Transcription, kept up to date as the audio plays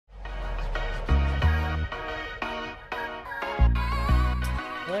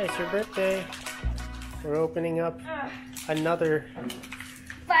it's your birthday. We're opening up another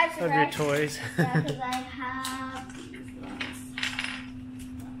of your toys. Yeah, because I have these ones.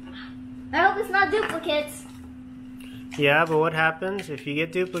 I hope it's not duplicates. Yeah, but what happens if you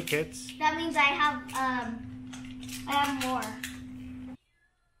get duplicates? That means I have more.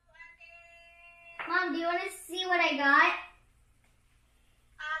 Mom, do you want to see what I got?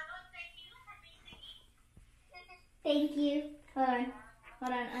 Thank you. Hold on.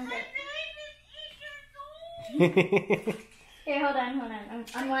 I'm good. Here, hold on.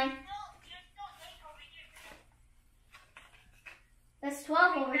 I'm lying. That's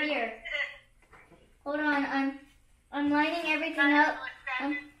 12 over here. Hold on, I'm lining everything up.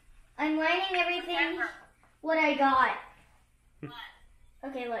 I'm lining everything what I got.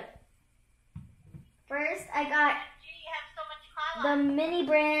 Okay, look. First, I got the mini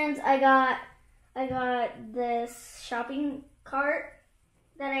brands. I got this shopping cart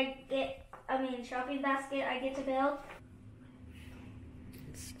that shopping basket I get to build.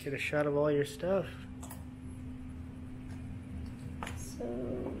 Let's get a shot of all your stuff. So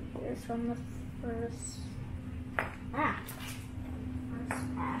here's from the first pack.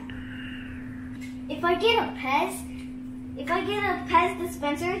 If I get a Pez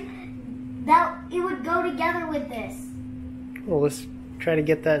dispenser, it would go together with this. Well, let's try to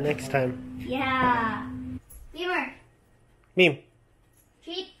get that next time. Yeah. Beamer. Meme.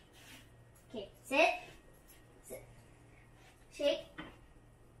 Treat. Okay, sit. Shake.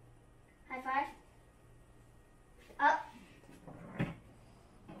 High five. Up.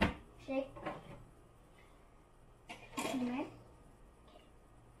 Shake. Beamer.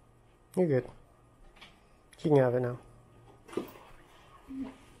 You're good. You can have it now.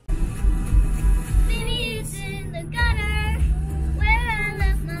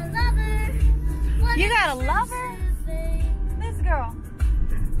 You got a lover? This girl.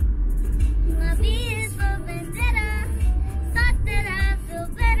 My B is for vendetta. Thought that I feel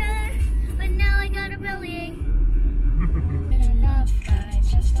better, but now I got a bellyache. Enough guy,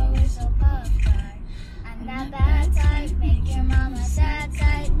 just always so puff guy. I'm that bad type, make your mama sad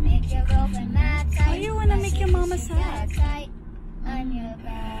type, make your girlfriend mad type. Oh, you wanna make your mama sad? I'm your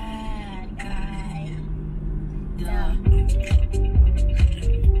bad guy. Duh.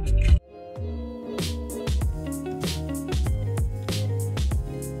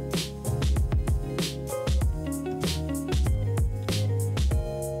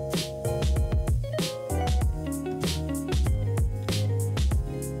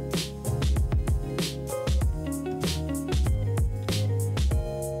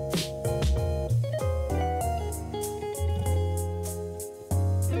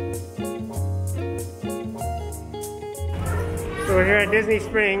 So we're here at Disney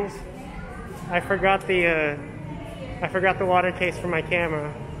Springs. I forgot the water case for my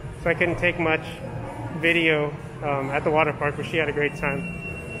camera, so I couldn't take much video at the water park, but she had a great time.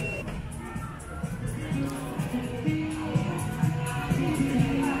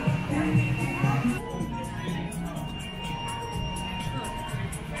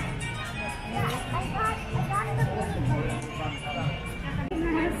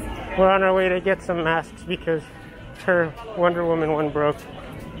 We're on our way to get some masks because her Wonder Woman one broke.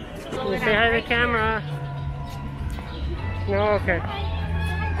 Can you say hi to the camera? No? Okay.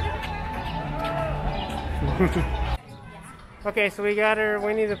 Okay, so we got her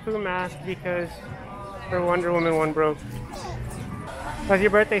Winnie the Pooh mask because her Wonder Woman one broke. How's your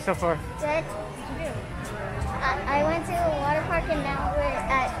birthday so far? Good. I went to a water park and now we're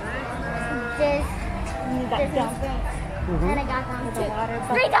at Disney Springs. And I got down to the water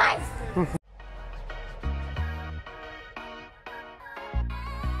 3 times!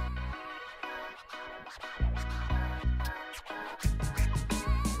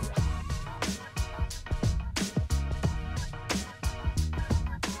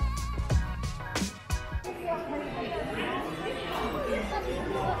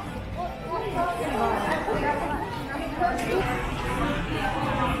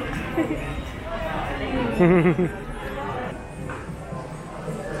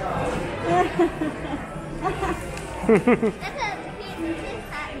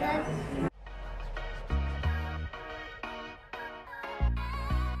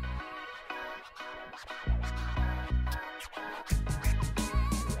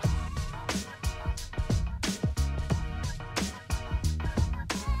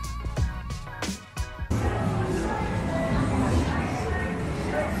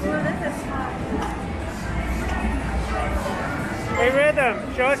 Hey Rhythm,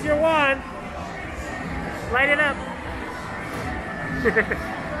 show us your wand. Light it up.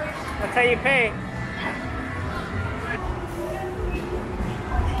 That's how you pay.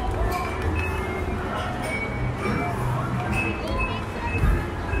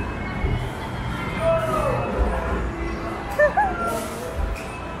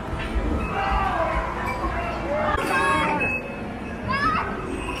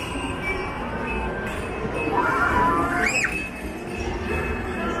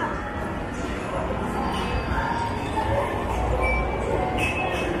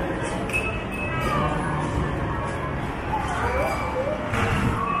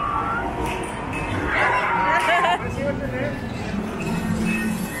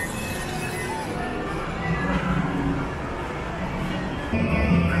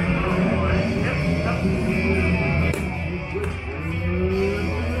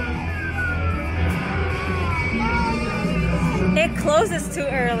 close is too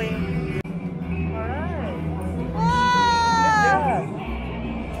early. Alright. Whoa!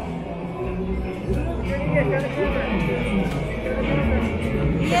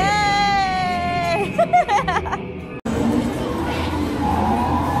 Yay!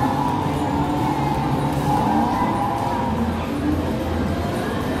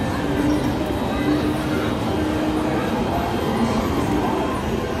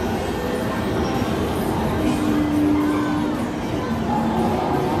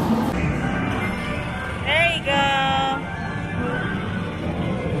 There you go.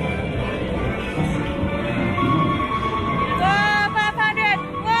 Whoa, 500.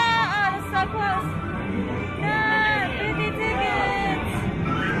 Whoa, oh, that's so close. No, 50 tickets.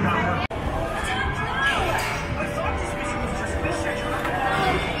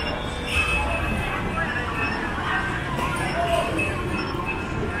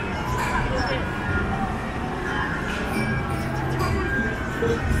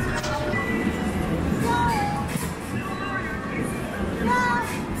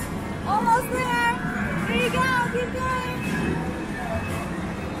 Almost there. There you go. Keep going.